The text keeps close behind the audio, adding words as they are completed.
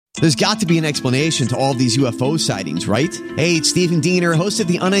There's got to be an explanation to all these UFO sightings, right? Hey, it's Stephen Diener, host of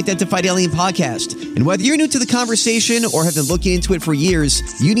the Unidentified Alien Podcast. And whether you're new to the conversation or have been looking into it for years,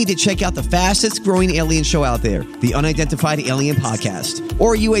 you need to check out the fastest growing alien show out there, the Unidentified Alien Podcast,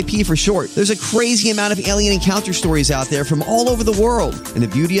 or UAP for short. There's a crazy amount of alien encounter stories out there from all over the world. And the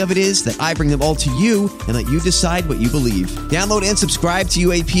beauty of it is that I bring them all to you and let you decide what you believe. Download and subscribe to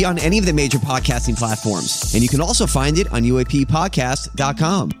UAP on any of the major podcasting platforms. And you can also find it on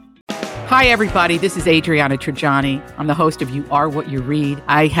UAPpodcast.com. Hi, everybody. This is Adriana Trajani. I'm the host of You Are What You Read.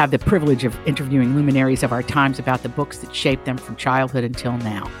 I have the privilege of interviewing luminaries of our times about the books that shaped them from childhood until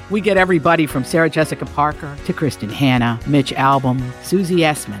now. We get everybody from Sarah Jessica Parker to Kristen Hanna, Mitch Albom, Susie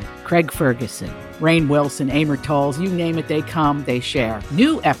Essman, Craig Ferguson, Rainn Wilson, Amor Tolls, you name it, they come, they share.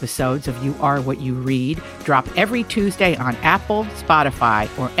 New episodes of You Are What You Read drop every Tuesday on Apple, Spotify,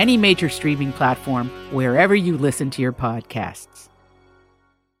 or any major streaming platform wherever you listen to your podcasts.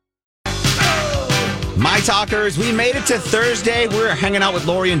 My talkers, we made it to Thursday. We're hanging out with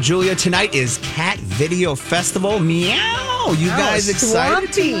Lori and Julia. Tonight is Cat Video Festival. Meow. You guys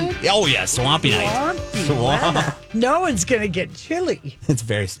excited? Swampy. Oh, yeah. Swampy night. Swamp. No one's going to get chilly. It's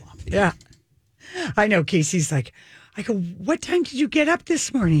very swampy. Yeah. I know. Casey's like, I go, what time did you get up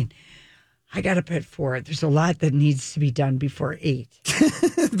this morning? I got up at 4. There's a lot that needs to be done before 8.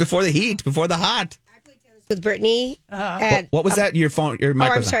 Before the heat, before the hot. With Brittany. What was that? Your phone, your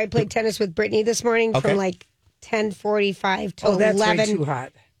microphone? Oh, I'm sorry. I played tennis with Brittany this morning from like 10:45 to that's 11. way too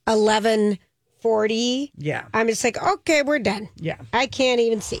hot. 11:40. Yeah. I'm just like, okay, we're done. Yeah. I can't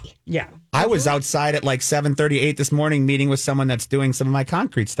even see. Yeah. I was outside at like 7:38 this morning meeting with someone that's doing some of my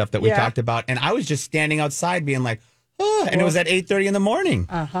concrete stuff that we talked about. And I was just standing outside being like, oh, and it was at 8:30 in the morning.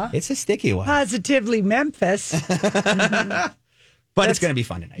 Uh-huh. It's a sticky one. Positively Memphis. But it's going to be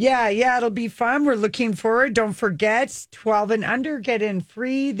fun tonight. Yeah, it'll be fun. We're looking forward. Don't forget, 12 and under get in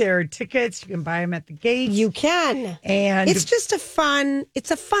free. There are tickets. You can buy them at the gate. You can. And it's just a fun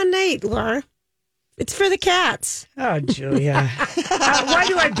night, Laura. It's for the cats. Oh, Julia. Why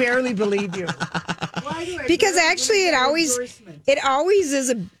do I barely believe you? Because actually it always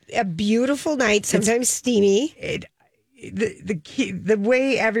is a beautiful night, sometimes steamy. The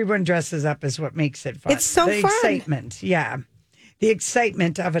way everyone dresses up is what makes it fun. It's so fun. Excitement, yeah. The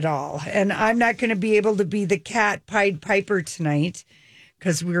excitement of it all. And I'm not going to be able to be the cat Pied Piper tonight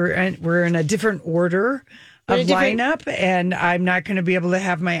because we're in a different order of lineup, and I'm not going to be able to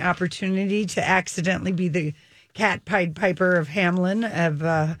have my opportunity to accidentally be the cat Pied Piper of Hamlin at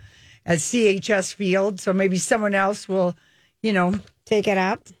CHS Field. So maybe someone else will, take it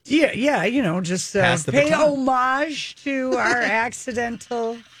up. Yeah, just pay homage to our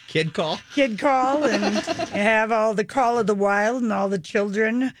accidental Kid call and have all the call of the wild and all the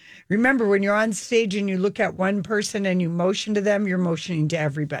children. Remember, when you're on stage and you look at one person and you motion to them, you're motioning to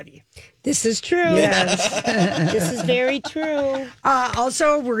everybody. This is true. Yes. This is very true.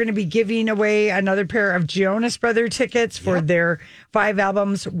 Also, we're going to be giving away another pair of Jonas Brother tickets for their 5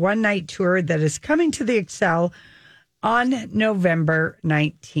 albums, one night tour that is coming to the Excel on November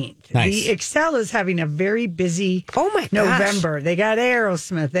 19th. Nice. The Excel is having a very busy Gosh. November. They got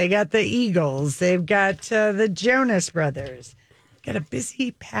Aerosmith. They got the Eagles. They've got the Jonas Brothers. Got a busy,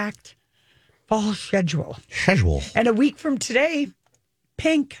 packed fall schedule. And a week from today,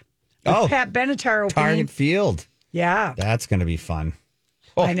 Pink. Pat Benatar opening. Target Field. Yeah. That's going to be fun.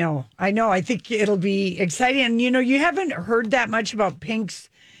 Oh. I know. I think it'll be exciting. And, you haven't heard that much about Pink's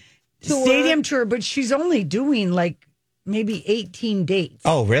stadium tour, but she's only doing maybe 18 dates.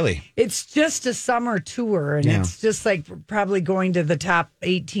 Oh, really? It's just a summer tour, and it's just probably going to the top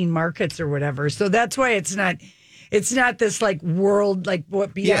 18 markets or whatever. So that's why it's not this world like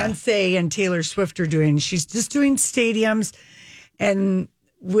what Beyonce and Taylor Swift are doing. She's just doing stadiums. And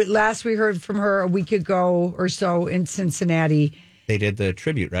last we heard from her a week ago or so in Cincinnati, they did the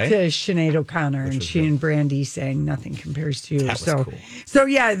tribute, right? To Sinead O'Connor, and she and Brandy sang "Nothing Compares to You." That was cool. So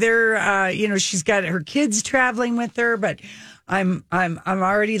yeah, they're she's got her kids traveling with her, but I'm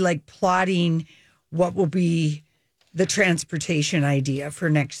already plotting what will be the transportation idea for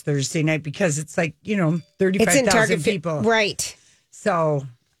next Thursday night because it's 35,000 people, right? So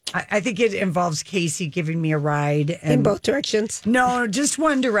I think it involves Casey giving me a ride in both directions. No, just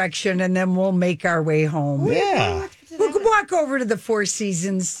one direction, and then we'll make our way home. Yeah. We'll walk over to the Four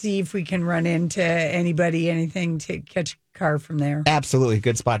Seasons, see if we can run into anything to catch a car from there. Absolutely.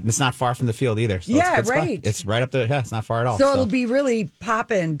 Good spot. And it's not far from the field either. So Yeah, it's a good spot. right. It's right up there. Yeah, it's not far at all. So it'll be really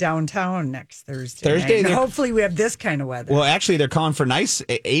popping downtown next Thursday. Thursday, night. Hopefully we have this kind of weather. Well, actually, they're calling for nice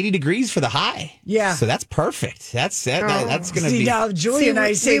 80 degrees for the high. Yeah. So that's perfect. That's going to See, be. now Julie and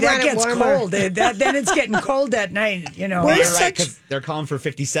I say we that want it gets warmer. cold. Then it's getting cold at night, you know. Well, you're We're right, such- 'cause they're calling for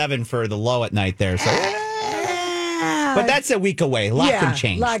 57 for the low at night there. So, but that's a week away. A lot can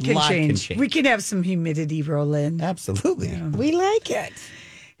change. Lot can change. We can have some humidity roll in. Absolutely. We like it.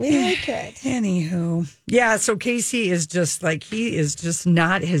 We like it. Anywho. Yeah, so Casey is just like, he is just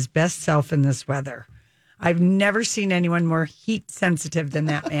not his best self in this weather. I've never seen anyone more heat sensitive than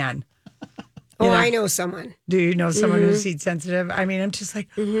that man. I know someone. Do you know someone who's heat sensitive? I mean, I'm just like,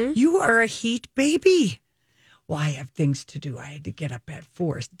 you are a heat baby. Well, I have things to do. I had to get up at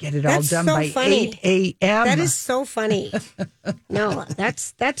 4, get it That's all done so by funny. 8 a.m. That is so funny. No,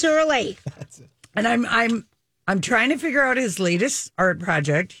 that's early. And I'm trying to figure out his latest art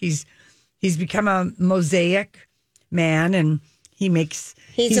project. He's become a mosaic man, and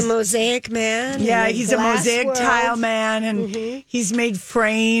he's a mosaic man. Yeah, in the he's a glass mosaic world. tile man, and he's made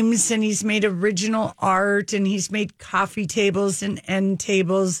frames, and he's made original art, and he's made coffee tables and end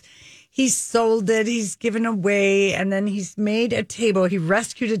tables. He's sold it. He's given away, and then he's made a table. He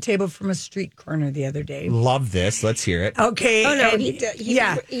rescued a table from a street corner the other day. Love this. Let's hear it. Okay. Oh no, and-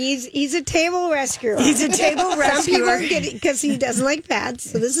 he's a table rescuer. He's a table Some rescuer. people get it because he doesn't like pets.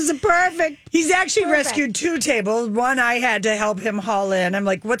 So this is a perfect. He's actually Perfect. rescued 2 tables. One I had to help him haul in. I'm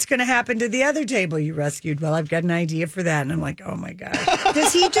like, what's going to happen to the other table you rescued? Well, I've got an idea for that. And I'm like, oh my God.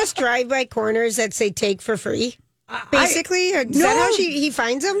 Does he just drive by corners that say "take for free"? Basically, or is no. that how he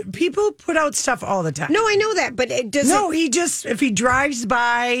finds them? People put out stuff all the time. No, I know that, but it doesn't. No, he just, if he drives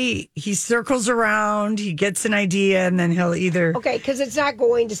by, he circles around, he gets an idea, and then he'll either. Okay, because it's not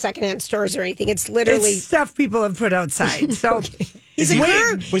going to secondhand stores or anything. It's literally. It's stuff people have put outside. So He's a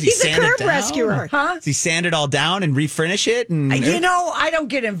curb. Was he He's a sand it curb down? rescuer. Huh? Does he sand it all down and refurnish it? And You know, I don't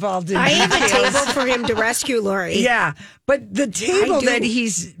get involved in I have a details. table for him to rescue, Lori. Yeah, but the table do. that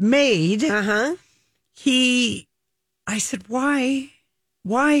he's made, Uh-huh. I said, why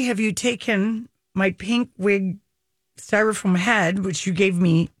have you taken my pink wig styrofoam head, which you gave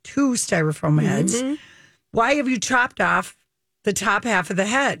me 2 styrofoam heads? Why have you chopped off the top half of the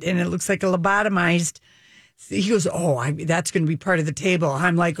head? And it looks like a lobotomized. He goes, that's going to be part of the table.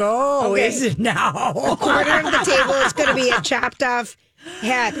 I'm like, Okay. is it now? A quarter of the table is going to be a chopped off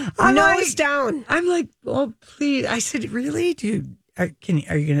head. I'm Nose like- down. I'm like, oh, please. I said, really? Are you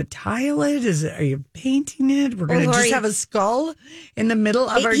going to tile it? Are you painting it? We're going to Lori, just have a skull in the middle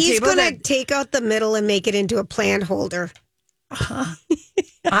of our He's table. going to take out the middle and make it into a plant holder.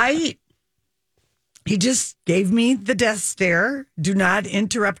 He just gave me the death stare. Do not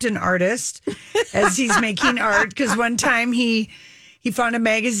interrupt an artist as he's making art. Because one time he found a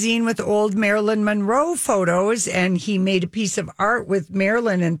magazine with old Marilyn Monroe photos, and he made a piece of art with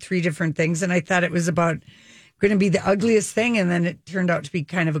Marilyn and 3 different things. And I thought it was going to be the ugliest thing, and then it turned out to be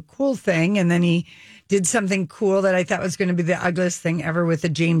kind of a cool thing. And then he did something cool that I thought was going to be the ugliest thing ever with a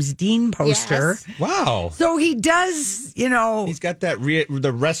James Dean poster. Yes. Wow. So he does, He's got that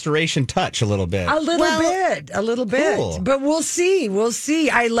the restoration touch a little bit. a little bit. Cool. But we'll see.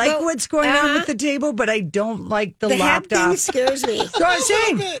 I like what's going on with the table, but I don't like the The head lopped thing off. scares me. So I'm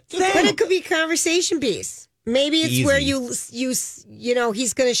saying, But it could be a conversation piece. Maybe it's Easy. where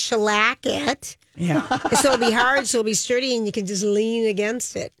he's going to shellac it. yeah. So it'll be hard, so it'll be sturdy, and you can just lean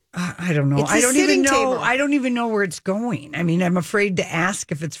against it. I don't know. It's a I don't even sitting know. table. I don't even know where it's going. I mean, I'm afraid to ask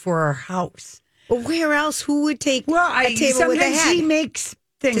if it's for our house. But where else? Who would take Well, a table with a sometimes head? he makes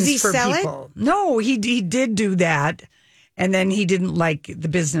things Does he for sell it? people. No, he did do that, and then he didn't like the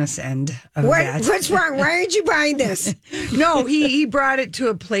business end of that. What's wrong? Why aren't you buying this? No, he brought it to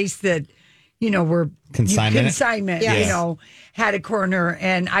a place that, where Consignment? Yes. Had a corner,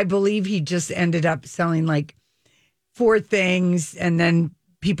 and I believe he just ended up selling like 4 things, and then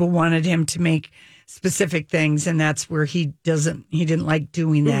people wanted him to make specific things, and that's where he didn't like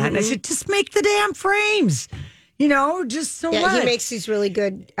doing that. And I said, just make the damn frames, just so Yeah, what? he makes these really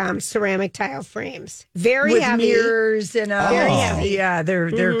good ceramic tile frames. Very with heavy. mirrors and Very heavy. Yeah, they're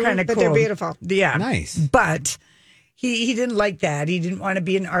kind of but cool. they're beautiful. Yeah, Nice. But he didn't like that. He didn't want to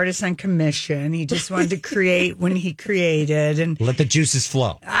be an artist on commission. He just wanted to create when he created, and Let the juices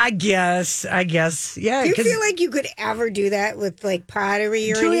flow. I guess, yeah. Do you 'cause feel like you could ever do that with like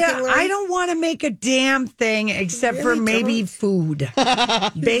pottery or Julia, anything? Lori? I don't want to make a damn thing except for really maybe don't. food,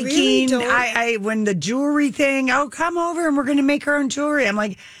 really baking. don't? I when the jewelry thing. Oh, come over and we're going to make our own jewelry. I'm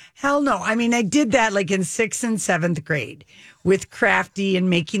like, hell no. I mean, I did that like in 6th and 7th grade with crafty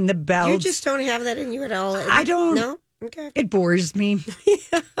and making the belts. You just don't have that in you at all. I don't. No. Okay. It bores me.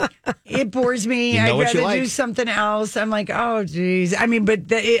 It bores me. You know I'd what you rather do like. something else. I'm like, oh, geez. I mean, but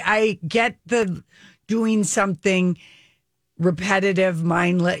I get the doing something repetitive,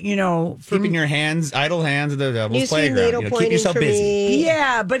 mindless, Keeping your idle hands at the devil's Using playground. needle Keep pointing yourself for busy. me.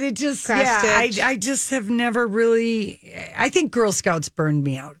 Yeah, but it just, I just have never really, I think Girl Scouts burned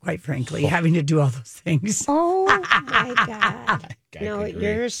me out, quite frankly, having to do all those things. Oh my God. No,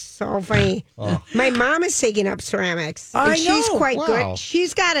 you're so funny. Oh. My mom is taking up ceramics. I And she's know. quite Wow. good.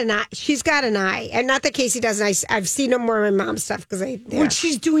 She's got an eye. And not that Casey doesn't. I've seen no more of my mom's stuff because But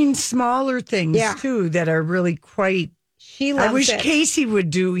she's doing smaller things too that are really quite. she loves I wish it. Casey would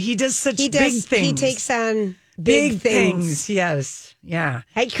do. He does such big things. He takes on big things. Yes. Yeah.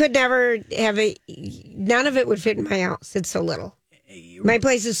 I could never have it. None of it would fit in my house. It's so little. My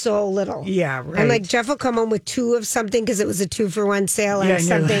place is so little. Yeah, right. I'm like, Jeff will come home with 2 of something because it was a 2-for-1 sale on and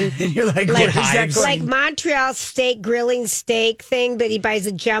something. You're like, Like, what is that hives. going? like Montreal steak, grilling steak thing, but he buys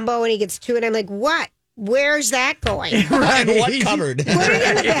a jumbo and he gets 2. And I'm like, what? Where's that going? And what cupboard? Put it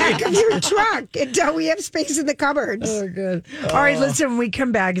in the back of your truck until we have space in the cupboards. Oh, good. All right, listen, when we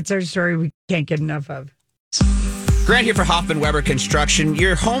come back, it's our story we can't get enough of. Grant here for Hoffman Weber Construction,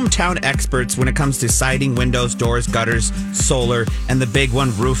 your hometown experts when it comes to siding, windows, doors, gutters, solar, and the big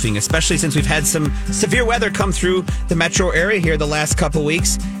one, roofing. Especially since we've had some severe weather come through the metro area here the last couple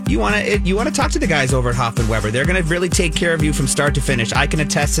weeks. You want to talk to the guys over at Hoffman Weber. They're going to really take care of you from start to finish. I can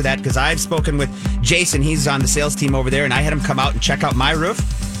attest to that because I've spoken with Jason. He's on the sales team over there, and I had him come out and check out my roof.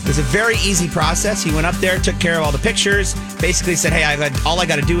 It was a very easy process. He went up there, took care of all the pictures, basically said, hey, all I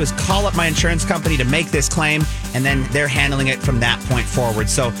got to do is call up my insurance company to make this claim, and then they're handling it from that point forward.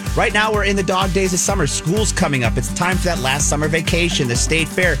 So right now we're in the dog days of summer. School's coming up. It's time for that last summer vacation, the state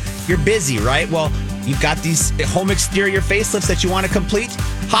fair. You're busy, right? Well, you've got these home exterior facelifts that you want to complete.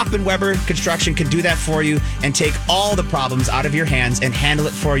 Hoffman Weber Construction can do that for you and take all the problems out of your hands and handle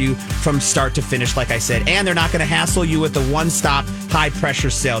it for you from start to finish, like I said. And they're not going to hassle you with the one-stop, high-pressure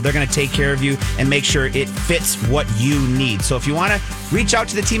sale. They're going to take care of you and make sure it fits what you need. So if you want to reach out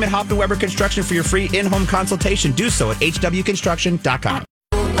to the team at Hoffman Weber Construction for your free in-home consultation, do so at hwconstruction.com.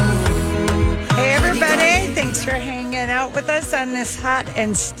 Hey, everybody. Thanks for hanging out with us on this hot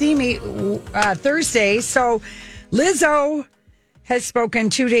and steamy Thursday. So Lizzo has spoken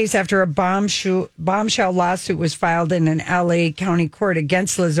 2 days after a bombshell lawsuit was filed in an L.A. County court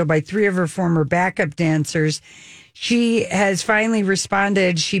against Lizzo by 3 of her former backup dancers. She has finally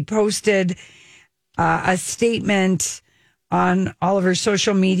responded. She posted a statement on all of her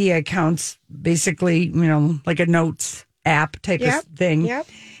social media accounts, basically, like a notes app type of thing. Yep.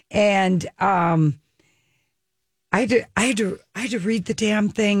 And I had to read the damn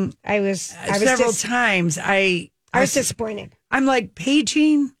thing. I was several times. I was disappointed. I'm like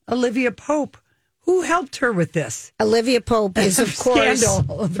paging Olivia Pope. Who helped her with this? Olivia Pope is, of course,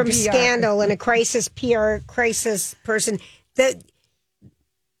 Scandal. from PR. Scandal and a PR crisis person. That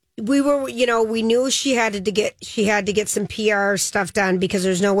we were, we knew she had to get some PR stuff done because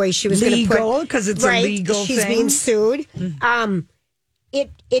there's no way she was going to put legal because it's a legal She's thing. being sued.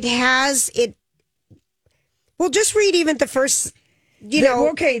 Well, just read even the first.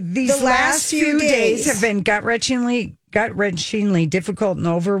 These last few days have been gut-wrenchingly difficult and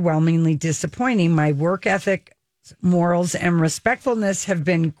overwhelmingly disappointing. My work ethic, morals, and respectfulness have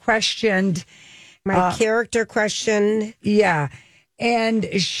been questioned. My character questioned. Yeah. And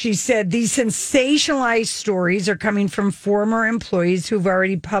she said these sensationalized stories are coming from former employees who've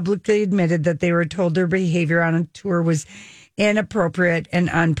already publicly admitted that they were told their behavior on a tour was inappropriate and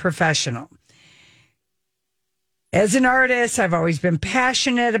unprofessional. As an artist, I've always been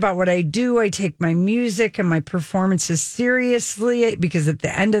passionate about what I do. I take my music and my performances seriously because at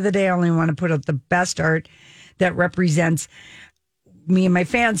the end of the day, I only want to put out the best art that represents me and my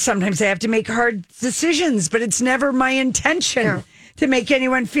fans. Sometimes I have to make hard decisions, but it's never my intention to make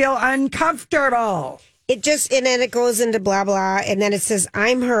anyone feel uncomfortable. And then it goes into blah, blah. And then it says,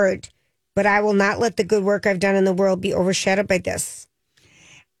 I'm hurt, but I will not let the good work I've done in the world be overshadowed by this.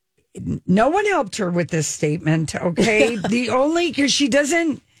 No one helped her with this statement, okay? Because she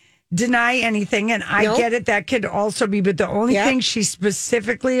doesn't deny anything, and I get it, that could also be, but the only thing she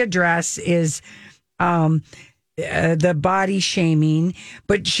specifically addressed is the body shaming.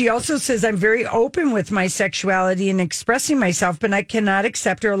 But she also says, I'm very open with my sexuality and expressing myself, but I cannot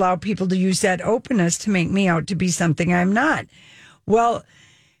accept or allow people to use that openness to make me out to be something I'm not. Well,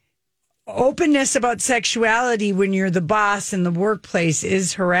 openness about sexuality when you're the boss in the workplace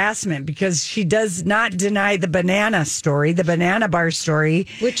is harassment, because she does not deny the banana bar story.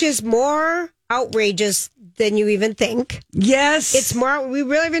 Which is more outrageous than you even think. Yes. It's more, we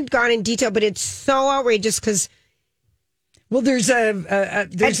really haven't gone in detail, but it's so outrageous because Well, there's a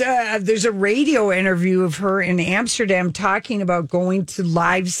radio interview of her in Amsterdam talking about going to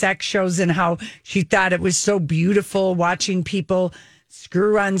live sex shows and how she thought it was so beautiful watching people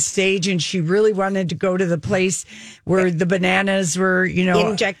screw on stage, and she really wanted to go to the place where the bananas were,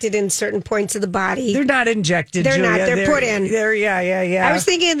 injected in certain points of the body. They're not injected. They're Julia. not. They're put in. Yeah. I was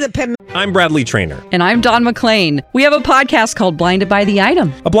thinking of the. I'm Bradley Trainer. And I'm Don McClain. We have a podcast called Blinded by the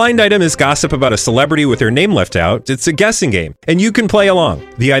Item. A blind item is gossip about a celebrity with their name left out. It's a guessing game, and you can play along.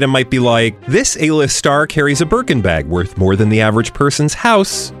 The item might be like, this A-list star carries a Birkin bag worth more than the average person's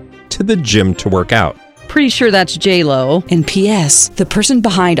house to the gym to work out. Pretty sure that's J-Lo. And P.S. the person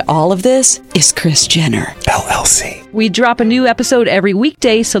behind all of this is Kris Jenner, LLC. We drop a new episode every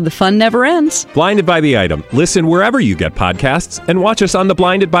weekday so the fun never ends. Blinded by the Item. Listen wherever you get podcasts and watch us on the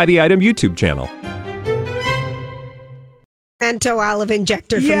Blinded by the Item YouTube channel. Mento olive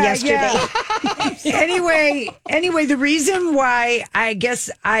injector from yesterday. Yeah. Anyway, the reason why I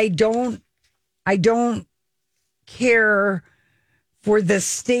guess I don't care for the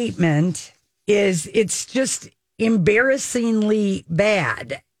statement is it's just embarrassingly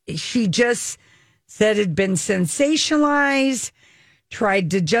bad. She just said it had been sensationalized,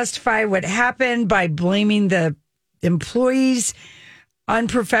 tried to justify what happened by blaming the employees'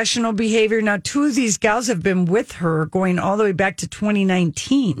 unprofessional behavior. Now, 2 of these gals have been with her going all the way back to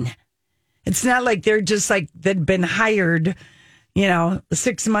 2019. It's not like they're just like they'd been hired,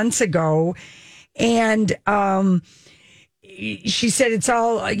 6 months ago. And she said it's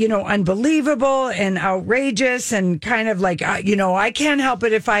all, unbelievable and outrageous and kind of like, I can't help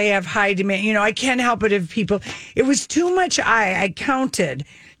it if I have high demand. I can't help it if people, it was too much. I counted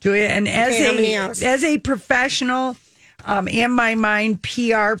to it. And as a professional, in my mind,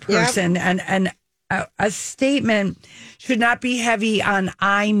 PR person, and a statement should not be heavy on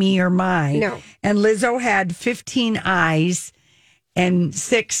I, me, or my. No. And Lizzo had 15 I's and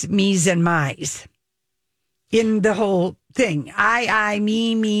 6 me's and my's in the whole thing. I,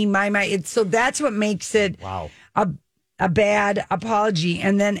 me, my. So that's what makes it a bad apology.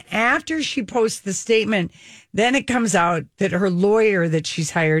 And then after she posts the statement, then it comes out that her lawyer that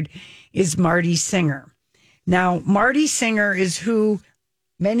she's hired is Marty Singer. Now, Marty Singer is who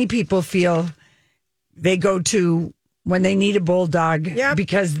many people feel they go to when they need a bulldog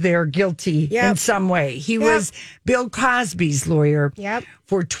because they're guilty in some way. He was Bill Cosby's lawyer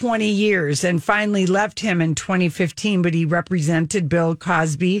for 20 years and finally left him in 2015, but he represented Bill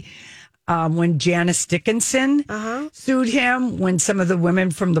Cosby when Janice Dickinson sued him, when some of the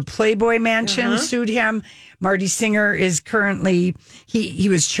women from the Playboy Mansion sued him. Marty Singer is currently, he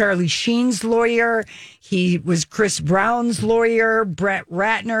was Charlie Sheen's lawyer. He was Chris Brown's lawyer, Brett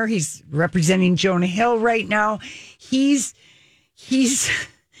Ratner. He's representing Jonah Hill right now. He's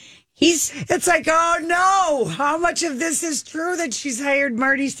it's like, oh no, how much of this is true that she's hired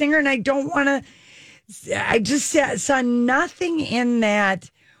Marty Singer? And I don't want to, I just saw nothing in that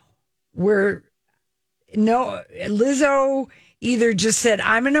where, no, Lizzo either just said,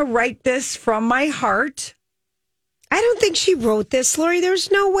 I'm going to write this from my heart. I don't think she wrote this, Lori. There's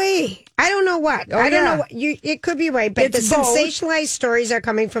no way. I don't know what. I don't know what. It could be right, but It's the both. sensationalized stories are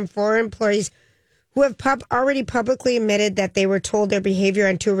coming from former employees who have already publicly admitted that they were told their behavior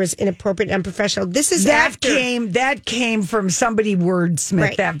on tour was inappropriate and unprofessional. This is that came from somebody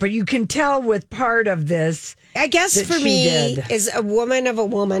wordsmith that, but you can tell with part of this. I guess for me, is a woman of a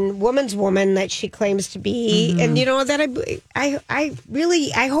woman's woman that she claims to be, and that I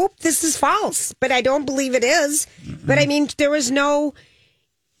really hope this is false, but I don't believe it is. But I mean, there was no.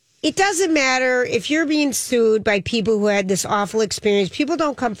 It doesn't matter if you're being sued by people who had this awful experience. People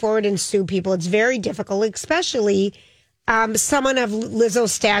don't come forward and sue people. It's very difficult, especially someone of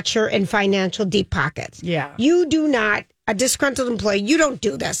Lizzo's stature and financial deep pockets. Yeah, you do not, a disgruntled employee. You don't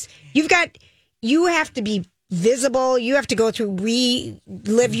do this. You have to be visible. You have to go through,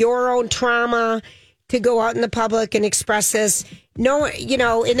 relive your own trauma to go out in the public and express this. No,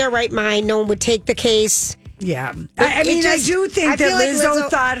 in their right mind, no one would take the case. Yeah. I do think that Lizzo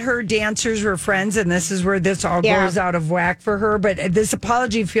thought her dancers were friends, and this is where this all goes out of whack for her. But this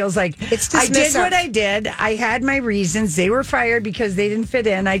apology feels like I did what I did. I had my reasons. They were fired because they didn't fit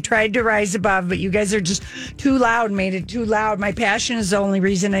in. I tried to rise above, but you guys are just too loud, made it too loud. My passion is the only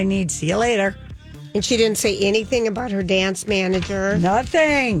reason I need. See you later. And she didn't say anything about her dance manager.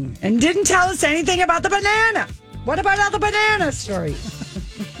 Nothing. And didn't tell us anything about the banana. What about the banana story?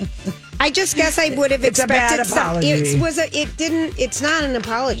 I just guess I would have expected it's a bad apology. It's not an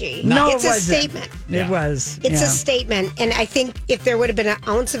apology. No, it's it a wasn't. statement. It was. It's a statement. And I think if there would have been an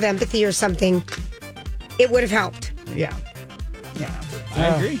ounce of empathy or something, it would have helped. Yeah. I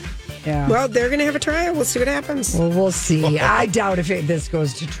agree. Yeah. Well, they're going to have a trial. We'll see what happens. Well, we'll see. I doubt if this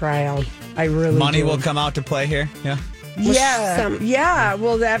goes to trial. I really Money do. will come out to play here. Yeah. Yeah.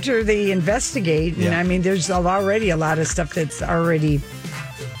 Well, after they investigate, and I mean, there's already a lot of stuff that's already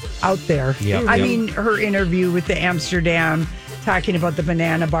out there. Yep. I mean, her interview with the Amsterdam, talking about the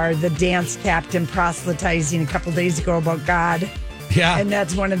banana bar, the dance captain proselytizing a couple days ago about God. Yeah. And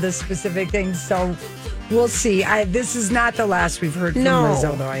that's one of the specific things. So we'll see. This is not the last we've heard from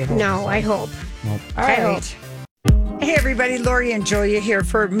Lizzo, though, I hope. No, I hope. All right. Hey, everybody. Lori and Julia here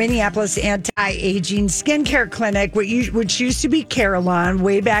for Minneapolis Anti-Aging Skincare Clinic, which used to be Carillon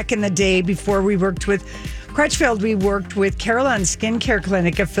way back in the day before we worked with Crutchfield. We worked with Carillon Skincare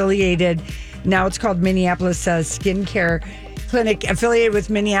Clinic affiliated. Now it's called Minneapolis Skincare Clinic, affiliated with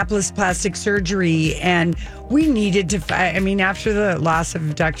Minneapolis Plastic Surgery. And we needed to, after the loss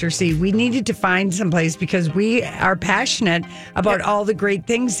of Dr. C, we needed to find someplace because we are passionate about all the great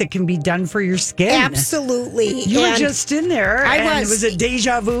things that can be done for your skin. Absolutely. You were just in there. I was. Was it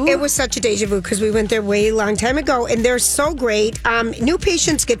deja vu? It was such a deja vu because we went there way long time ago, and they're so great. New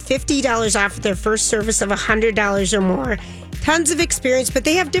patients get $50 off their first service of $100 or more. Tons of experience, but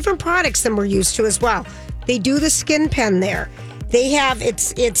they have different products than we're used to as well. They do the skin pen there. They have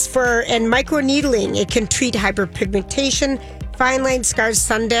it's for microneedling. It can treat hyperpigmentation, fine line scars,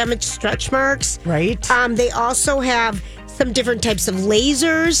 sun damage, stretch marks. Right. They also have some different types of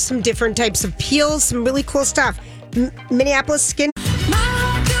lasers, some different types of peels, some really cool stuff. Minneapolis Skin. All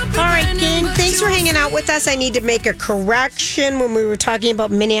right, gang. Thanks for hanging out with us. I need to make a correction when we were talking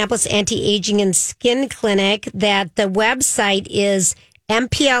about Minneapolis Anti-Aging and Skin Clinic, that the website is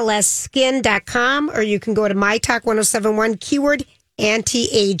mplsskin.com, or you can go to mytalk1071 keyword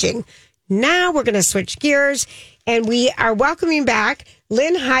anti-aging. Now we're going to switch gears, and we are welcoming back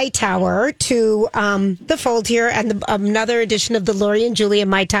Lynn Hightower to the fold here and another edition of the Lori and Julia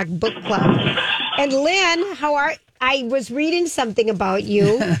My Talk Book Club. And Lynn, I was reading something about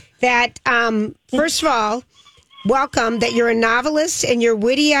you that, first of all, welcome, that you're a novelist and you're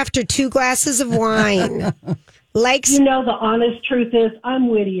witty after 2 glasses of wine. The honest truth is I'm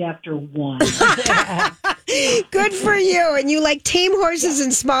witty after 1. Good for you. And you like tame horses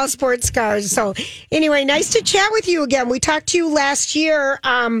and small sports cars. So anyway, nice to chat with you again. We talked to you last year,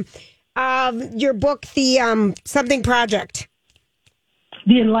 your book, the Something Project.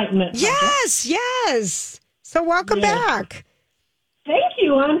 The Enlightenment Project. Yes. So welcome back. Thank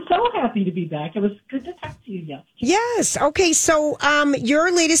you. I'm so happy to be back. It was good to talk to you yesterday. Yes. Okay. So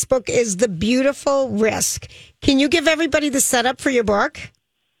your latest book is The Beautiful Risk. Can you give everybody the setup for your book?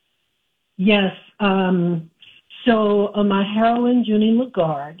 Yes. So my heroine, Junie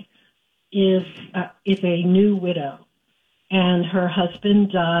Lagarde, is a new widow, and her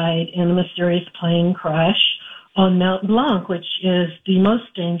husband died in a mysterious plane crash on Mount Blanc, which is the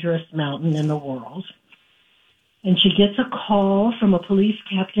most dangerous mountain in the world. And she gets a call from a police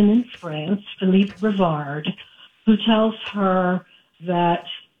captain in France, Philippe Rivard, who tells her that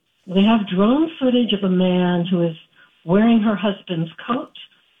they have drone footage of a man who is wearing her husband's coat,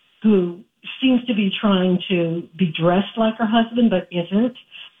 who seems to be trying to be dressed like her husband, but isn't.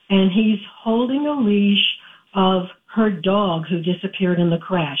 And he's holding a leash of her dog who disappeared in the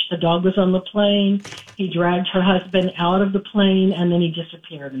crash. The dog was on the plane. He dragged her husband out of the plane, and then he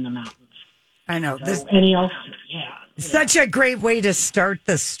disappeared in the mountains. I know. And he also, Such a great way to start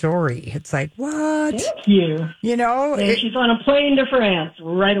the story. It's like, what? Thank you. And she's on a plane to France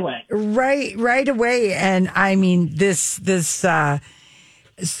right away. Right away. And I mean, this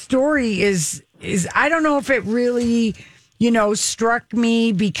story is I don't know if it really, struck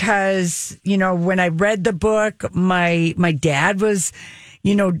me because, when I read the book, my dad was,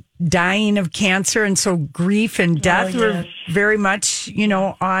 dying of cancer. And so grief and death were very much,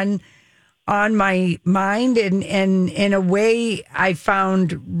 on my mind, and in a way I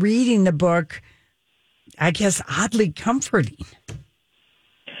found reading the book, I guess, oddly comforting.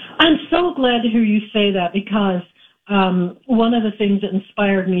 I'm so glad to hear you say that, because one of the things that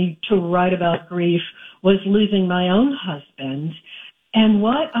inspired me to write about grief was losing my own husband. And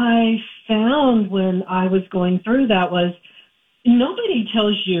what I found when I was going through that was nobody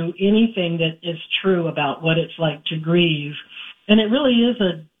tells you anything that is true about what it's like to grieve. And it really is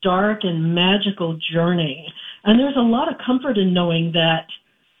a dark and magical journey. And there's a lot of comfort in knowing that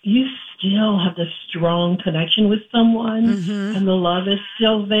you still have this strong connection with someone, and the love is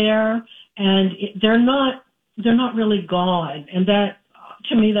still there, and they're not really gone. And that,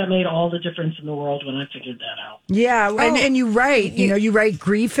 to me, that made all the difference in the world when I figured that out. Yeah, and you write, you write,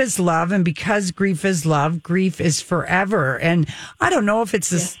 grief is love, and because grief is love, grief is forever. And I don't know if it's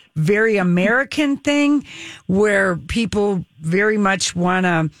this very American thing where people very much want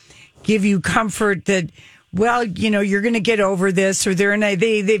to, give you comfort that, well, you're going to get over this, or they're in a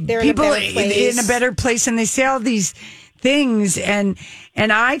better place, and they say all these things. And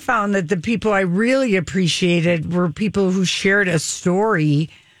I found that the people I really appreciated were people who shared a story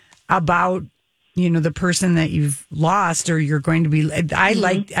about, the person that you've lost or you're going to be.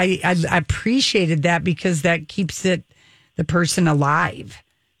 I appreciated that because that keeps the person alive.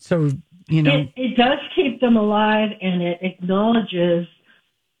 So, It does keep them alive, and it acknowledges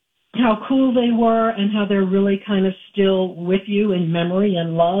how cool they were and how they're really kind of still with you in memory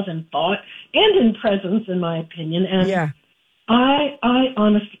and love and thought and in presence, in my opinion. And yeah. I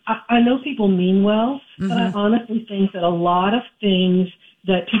honestly, I know people mean well, but I honestly think that a lot of things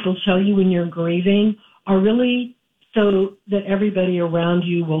that people tell you when you're grieving are really so that everybody around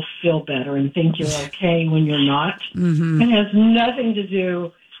you will feel better and think you're okay when you're not. It has nothing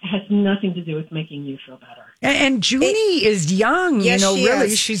to do with making you feel better. And Junie is young, yes, she really.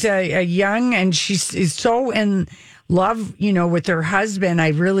 is. She's a young, and is so in love, with her husband.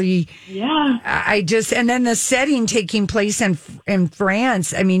 I just, and then the setting taking place in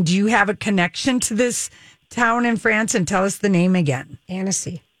France. I mean, do you have a connection to this town in France? And tell us the name again.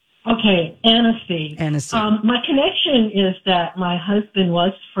 Annecy. Okay, Annecy. My connection is that my husband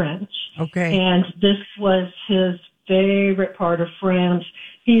was French. Okay. And this was his favorite part of France.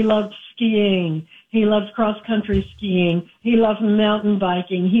 He loved skiing. He loves cross-country skiing. He loves mountain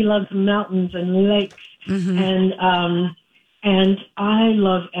biking. He loves mountains and lakes. And I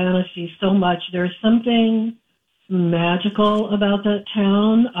love Annecy so much. There's something magical about that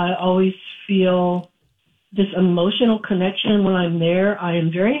town. I always feel this emotional connection when I'm there. I am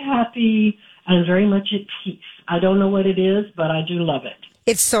very happy and very much at peace. I don't know what it is, but I do love it.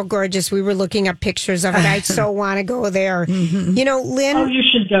 It's so gorgeous. We were looking up pictures of it. I so want to go there. Lynn. Oh, you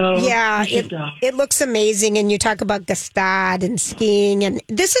should go. Yeah, it looks amazing. And you talk about Gestad and skiing, and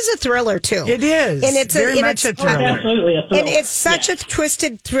this is a thriller too. It is, and it's very much a thriller. Absolutely a thriller. And it's such a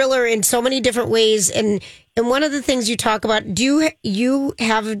twisted thriller in so many different ways. And one of the things you talk about, do you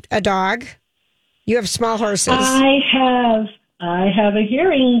have a dog? You have small horses. I have a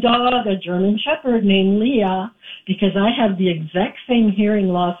hearing dog, a German Shepherd named Leah, because I have the exact same hearing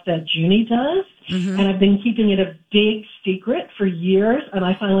loss that Junie does. And I've been keeping it a big secret for years. And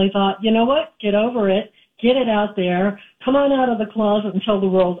I finally thought, you know what? Get over it. Get it out there. Come on out of the closet and tell the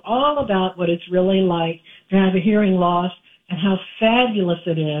world all about what it's really like to have a hearing loss and how fabulous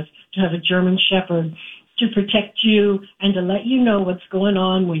it is to have a German Shepherd to protect you and to let you know what's going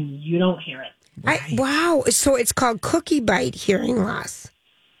on when you don't hear it. Wow. So it's called Cookie Bite hearing loss.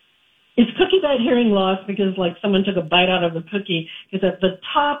 It's cookie bite hearing loss because someone took a bite out of the cookie. Because at the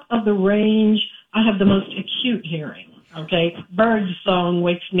top of the range, I have the most acute hearing. Okay, bird song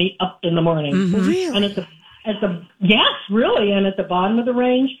wakes me up in the morning. Really? And yes, really. And at the bottom of the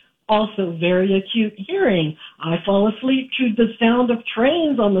range, also very acute hearing. I fall asleep to the sound of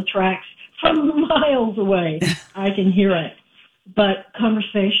trains on the tracks from miles away. I can hear it. But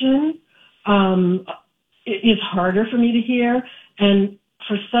conversation is harder for me to hear, and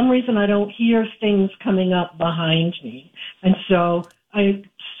for some reason I don't hear things coming up behind me. And so I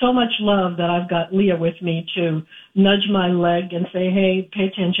so much love that I've got Leah with me to nudge my leg and say, hey, pay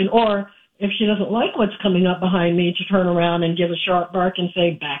attention. Or if she doesn't like what's coming up behind me, to turn around and give a sharp bark and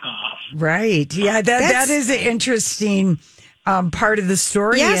say, back off. Right. Yeah, that is an interesting part of the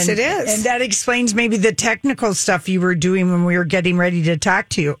story. Yes, it is. And that explains maybe the technical stuff you were doing when we were getting ready to talk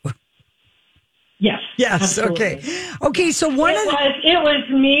to you. Yes. Absolutely. Okay. So it was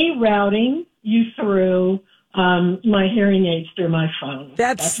me routing you through my hearing aids through my phone.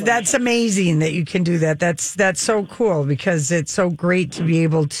 That's amazing that you can do that. That's so cool because it's so great to be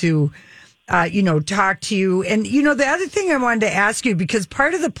able to, talk to you. And the other thing I wanted to ask you, because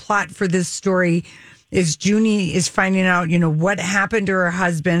part of the plot for this story is Junie is finding out, what happened to her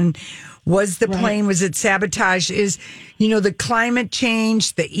husband. Was the plane, was it sabotage? Is, the climate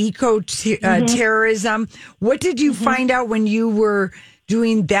change, the terrorism? What did you find out when you were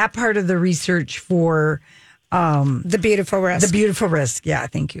doing that part of the research for The Beautiful Risk? The Beautiful Risk. Yeah,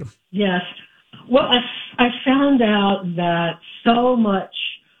 thank you. Yes. Well, I found out that so much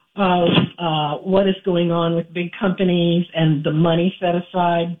of what is going on with big companies and the money set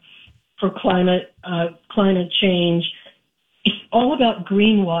aside for climate change, it's all about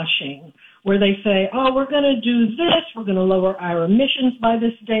greenwashing, where they say, oh, we're going to do this, we're going to lower our emissions by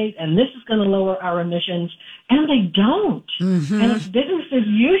this date, and this is going to lower our emissions, and they don't. And it's business as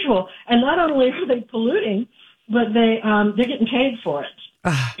usual. And not only are they polluting, but they're getting paid for it.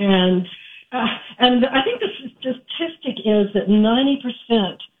 And I think the statistic is that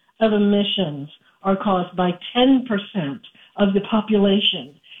 90% of emissions are caused by 10% of the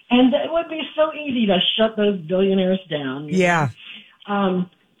population. And it would be so easy to shut those billionaires down. Yeah. And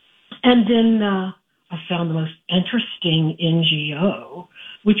then I found the most interesting NGO,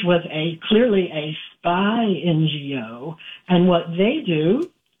 which was clearly a spy NGO. And what they do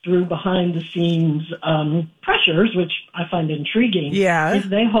through behind the scenes pressures, which I find intriguing, is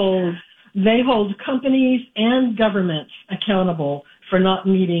they hold companies and governments accountable for not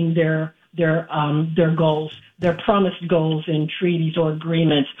meeting their goals, their promised goals in treaties or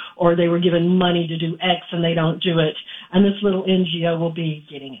agreements, or they were given money to do X and they don't do it. And this little NGO will be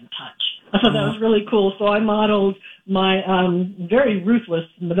getting in touch. I thought that was really cool. So I modeled my very ruthless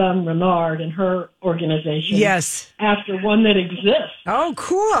Madame Renard and her organization after one that exists. Oh,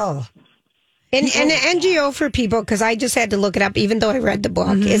 cool. And an NGO, for people, because I just had to look it up, even though I read the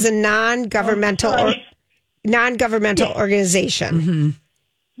book, is a non-governmental organization. Mm-hmm.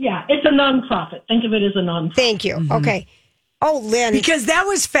 Yeah, it's a nonprofit. Think of it as a nonprofit. Thank you. Mm-hmm. Okay. Oh, Lynn. Because that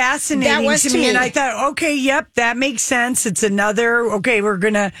was fascinating to me. And I thought, okay, yep, that makes sense. It's another, we're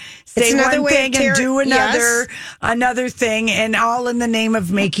going to say one thing and do another thing, and all in the name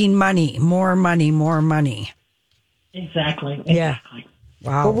of making money. More money, more money. Exactly. Yeah.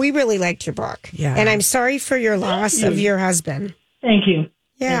 Wow. Well, we really liked your book. Yeah. And I'm sorry for your loss of your husband. Thank you.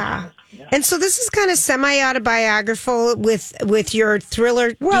 Yeah. And so this is kind of semi-autobiographical with your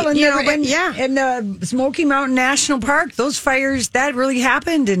thriller. Well, in the Smoky Mountain National Park, those fires, that really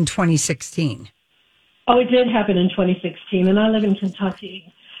happened in 2016. Oh, it did happen in 2016, and I live in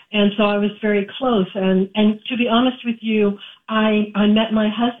Kentucky. And so I was very close. And to be honest with you, I met my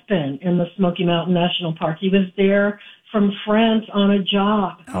husband in the Smoky Mountain National Park. He was there from France on a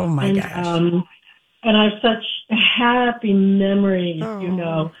job. Oh, my gosh. And I have such happy memories,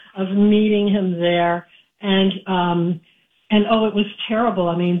 of meeting him there. And it was terrible.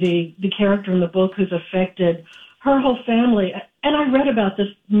 I mean, the character in the book who's affected, her whole family. And I read about this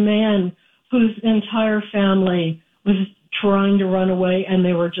man whose entire family was trying to run away, and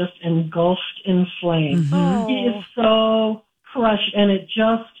they were just engulfed in flames. Mm-hmm. He is so crushed, and it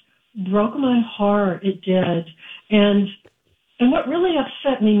just broke my heart. It did. And what really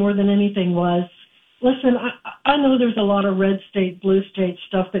upset me more than anything was, listen, I know there's a lot of red state, blue state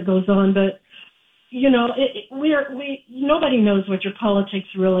stuff that goes on, but nobody knows what your politics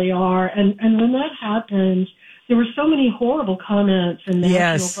really are. And when that happened, there were so many horrible comments in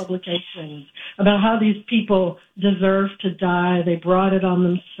national publications about how these people deserve to die. They brought it on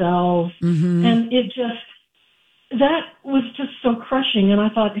themselves. Mm-hmm. And that was just so crushing. And I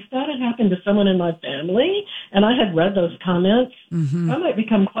thought, if that had happened to someone in my family and I had read those comments, I might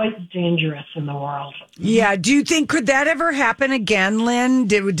become quite dangerous in the world. Yeah. Do you think, could that ever happen again, Lynn?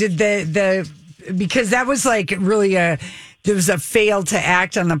 Because that was like really there was a fail to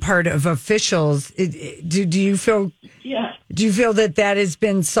act on the part of officials. Do you feel? Yeah. Do you feel that has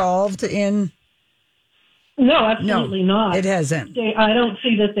been solved in? No, absolutely not. It hasn't. I don't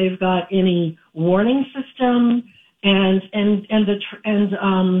see that they've got any warning system, but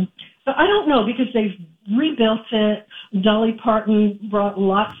I don't know, because they've rebuilt it. Dolly Parton brought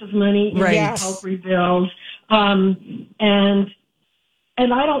lots of money in to help rebuild, and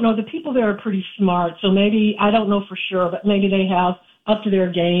I don't know. The people there are pretty smart, so maybe, I don't know for sure, but maybe they have up to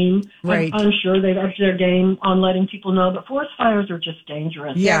their game. Right. I'm sure they've up to their game on letting people know. But forest fires are just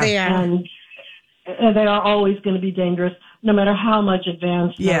dangerous. Yeah, they are. And they are always going to be dangerous, no matter how much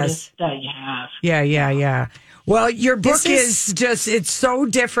advanced notice that you have. Yeah. Well, your book is just, it's so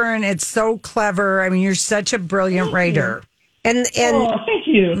different. It's so clever. I mean, you're such a brilliant writer. And thank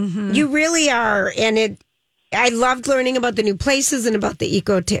you. Mm-hmm. You really are. And I loved learning about the new places and about the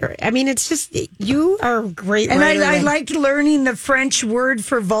eco-terror. I mean, it's just, you are a great writer. And I liked learning the French word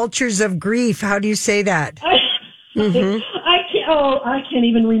for vultures of grief. How do you say that? I can't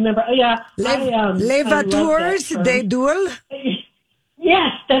even remember. Yeah. Les voitures de duel?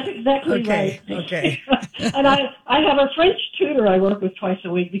 Yes, that's exactly right. Okay. And I have a French tutor I work with twice a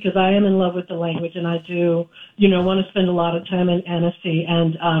week, because I am in love with the language, and I do, want to spend a lot of time in Annecy,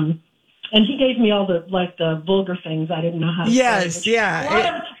 and he gave me all the vulgar things I didn't know how to say. Yes, yeah. A lot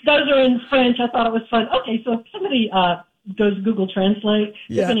of those are in French. I thought it was fun. Okay, so if somebody goes Google Translate,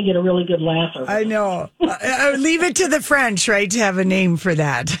 you're going to get a really good laugh over I know. Leave it to the French, right, to have a name for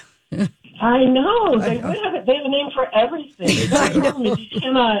that. I know. They would have it. They have a name for everything. You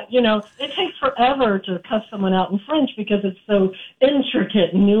cannot, it takes forever to cuss someone out in French because it's so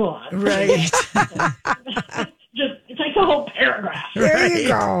intricate and nuanced. Right. It takes a whole paragraph. There you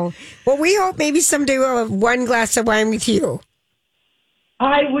go. Well, we hope maybe someday we'll have one glass of wine with you.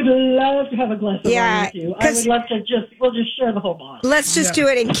 I would love to have a glass of wine with you. I would love to we'll just share the whole bottle. Let's just do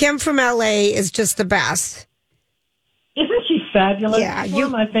it. And Kim from LA is just the best. Isn't she fabulous. Yeah, He's one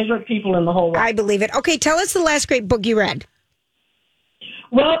of my favorite people in the whole world. I believe it. Okay, tell us the last great book you read.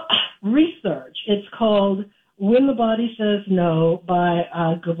 Well, research. It's called When the Body Says No by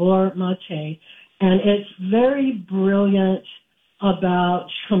Gabor Mate. And it's very brilliant about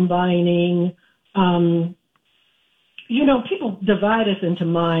combining, people divide us into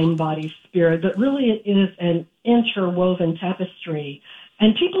mind, body, spirit, but really it is an interwoven tapestry.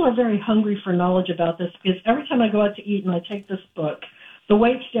 And people are very hungry for knowledge about this because every time I go out to eat and I take this book, the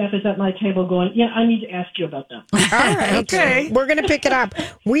wait staff is at my table going, I need to ask you about that. All right. Okay. We're going to pick it up.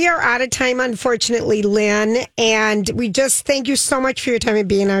 We are out of time, unfortunately, Lynn. And we just thank you so much for your time and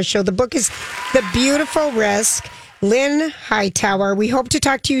being on our show. The book is The Beautiful Risk. Lynn Hightower. We hope to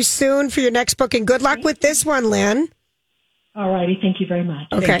talk to you soon for your next book. And good luck with this one, Lynn. All righty. Thank you very much.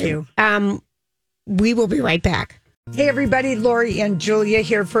 Okay. Thank you. We will be right back. Hey, everybody. Lori and Julia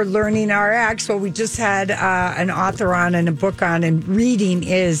here for Learning RX. Well, we just had an author on and a book on, and reading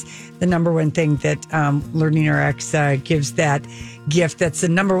is the number one thing that Learning RX gives that gift. That's the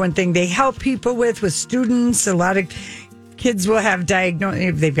number one thing they help people with students. A lot of kids will have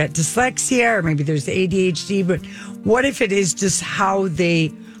diagnosed, they've got dyslexia or maybe there's ADHD, but what if it is just how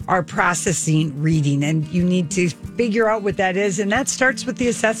they are processing reading? And you need to figure out what that is. And that starts with the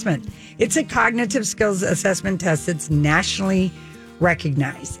assessment. It's a cognitive skills assessment test that's nationally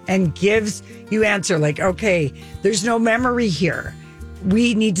recognized and gives you answer like, okay, there's no memory here.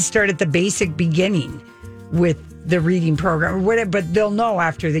 We need to start at the basic beginning with the reading program or whatever, but they'll know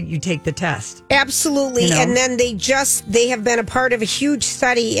after that you take the test. Absolutely. And then they have been a part of a huge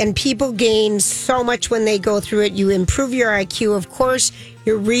study, and people gain so much when they go through it. You improve your IQ. Of course,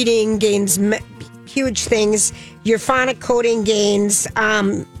 your reading gains huge things. Your phonic coding gains,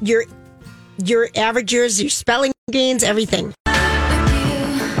 your averages, your spelling gains, everything.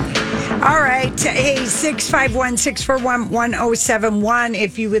 All right. Hey, 651-641-1071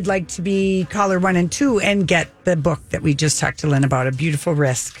 if you would like to be caller 1 and 2 and get the book that we just talked to Lynn about, A Beautiful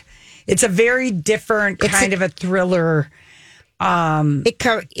Risk. It's a very different kind of a thriller.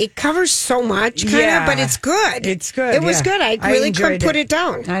 It covers so much, but it's good. It's good. It was good. I really couldn't put it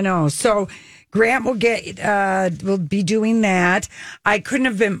down. I know. So Grant will be doing that. I couldn't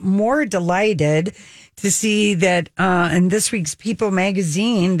have been more delighted to see that in this week's People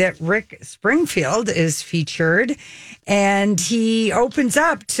magazine that Rick Springfield is featured, and he opens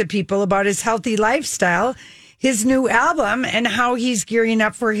up to people about his healthy lifestyle, his new album, and how he's gearing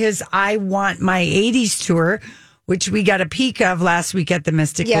up for his I Want My 80s tour, which we got a peek of last week at the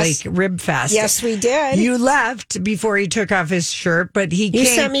Mystic Lake Rib Fest. Yes, we did. You left before he took off his shirt, but you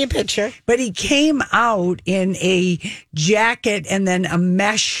sent me a picture. But he came out in a jacket and then a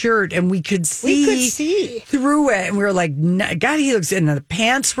mesh shirt, and we could see through it. And we were like, God, he looks, and the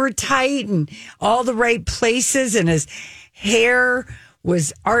pants were tight and all the right places, and his hair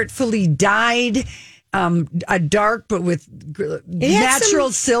was artfully dyed. A dark, but with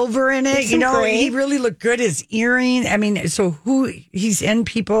natural silver in it. He really looked good. His earring. I mean, so he's in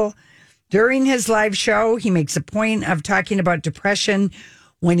People during his live show. He makes a point of talking about depression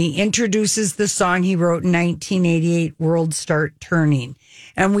when he introduces the song he wrote in 1988, World Start Turning.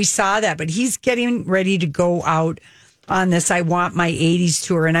 And we saw that, but he's getting ready to go out on this I Want My 80s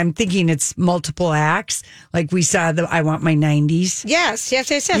tour, and I'm thinking it's multiple acts, like we saw the I Want My 90s. Yes. I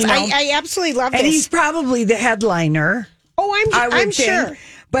absolutely love this. And he's probably the headliner. Oh, I'm sure.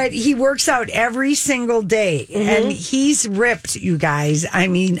 But he works out every single day, and he's ripped, you guys. I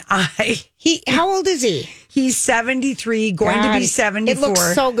mean, how old is he? He's 73, going to be 74. It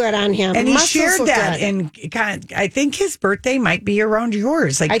looks so good on him. And he shared that, and I think his birthday might be around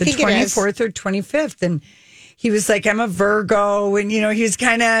yours, like the 24th or 25th, and he was like, I'm a Virgo. And, he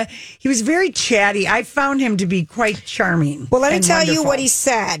was very chatty. I found him to be quite charming. Well, let me tell you what he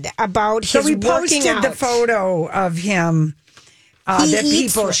said about his working out. So we posted the photo of him that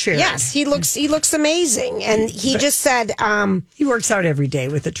people shared. Yes, he looks amazing. And he just said... he works out every day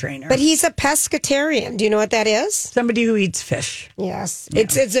with a trainer. But he's a pescatarian. Do you know what that is? Somebody who eats fish. Yes. Yeah.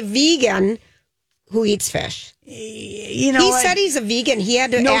 It's a vegan who eats fish. He said he's a vegan. He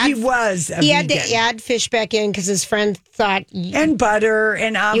had to had to add fish back in because his friend thought and butter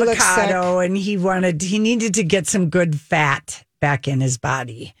and avocado, and he needed to get some good fat back in his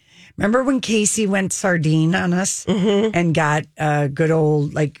body. Remember when Casey went sardine on us and got a good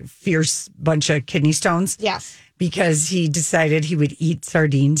old fierce bunch of kidney stones? Yes, because he decided he would eat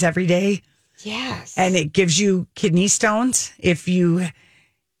sardines every day. Yes, and it gives you kidney stones if you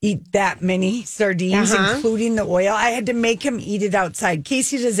eat that many sardines, including the oil. I had to make him eat it outside.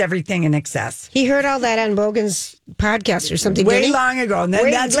 Casey does everything in excess. He heard all that on Rogan's podcast or something. Way long ago. And then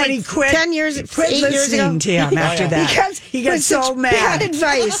that's when he quit. 10 years, quit 8 years ago. listening to him after that. Because he got so mad. Bad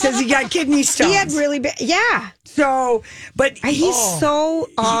advice. Because he got kidney stones. He had really bad. Yeah. So, but he's so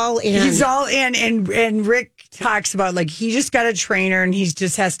all in. He's all in. And Rick talks about like he just got a trainer and he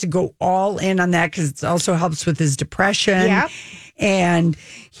just has to go all in on that because it also helps with his depression. Yep. And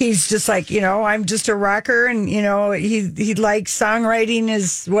he's just like, I'm just a rocker, and he likes songwriting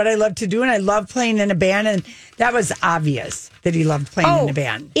is what I love to do, and I love playing in a band, and that was obvious that he loved playing in a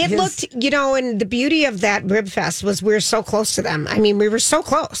band. It looked, and the beauty of that Rib Fest was we were so close to them. I mean, we were so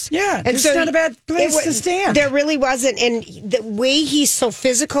close. Yeah, and so not a bad place to stand. There really wasn't, and the way he's so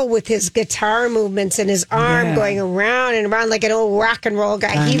physical with his guitar movements and his arm going around and around like an old rock and roll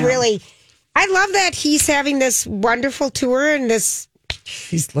guy, I love that he's having this wonderful tour and this.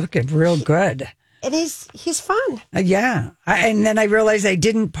 He's looking real good. And he's fun. Yeah. And then I realized I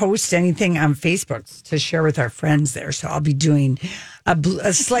didn't post anything on Facebook to share with our friends there. So I'll be doing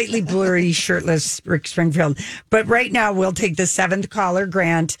a slightly blurry, shirtless Rick Springfield. But right now, we'll take the 7th caller,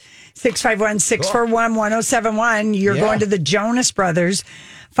 Grant, 651-641-1071. You're going to the Jonas Brothers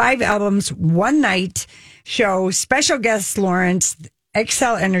 5 albums, 1 night show. Special guest Lawrence.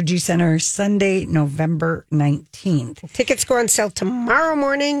 Xcel Energy Center, Sunday, November 19th. Tickets go on sale tomorrow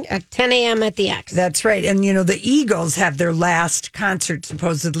morning at 10 a.m. at the X. That's right. And, the Eagles have their last concert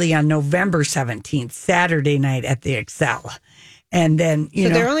supposedly on November 17th, Saturday night at the Xcel. And then, so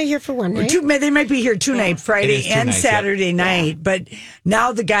they're only here for 1 night? They might be here 2 nights, Friday and nights, Saturday night. Yeah. But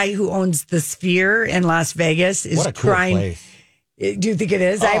now the guy who owns the Sphere in Las Vegas is trying. Place. Do you think it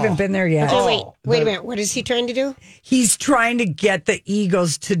is? I haven't been there yet. Wait a minute. What is he trying to do? He's trying to get the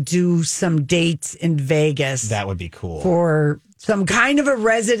Eagles to do some dates in Vegas. That would be cool. For some kind of a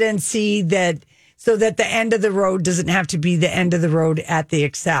residency so that the end of the road doesn't have to be the end of the road at the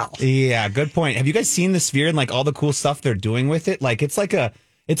Xcel. Yeah, good point. Have you guys seen the Sphere and like all the cool stuff they're doing with it? Like it's a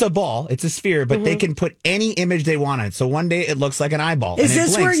ball, it's a sphere, but they can put any image they want on it. So one day it looks like an eyeball. Is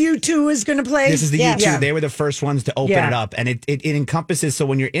this where U2 is going to play? This is the U2. Yeah. They were the first ones to open it up. And it encompasses, so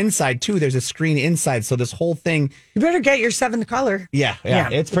when you're inside too, there's a screen inside. So this whole thing. You better get your 7th color. Yeah.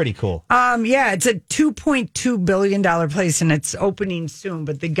 It's pretty cool. It's a $2.2 billion place and it's opening soon.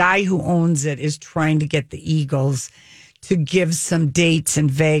 But the guy who owns it is trying to get the Eagles to give some dates in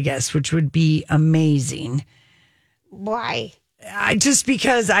Vegas, which would be amazing. Why? Just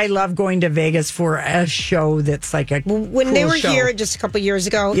because I love going to Vegas for a show that's like a when they were here just a couple years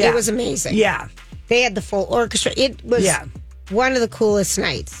ago, it was amazing. Yeah. They had the full orchestra. It was one of the coolest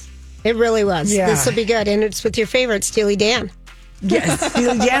nights. It really was. Yeah. This will be good. And it's with your favorite, Steely Dan. Yes,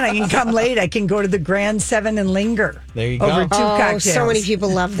 Steely Dan. I can come late. I can go to the Grand 7 and linger. There you go. Over 2 cocktails. So many people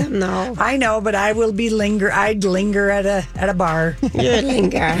love them, though. I know, but I will be I'd linger at a bar. You're a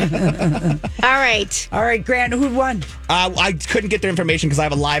linger. All right, Grant, who won? I couldn't get their information because I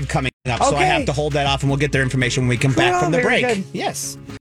have a live coming up, so I have to hold that off, and we'll get their information when we come back from the break. Good. Yes.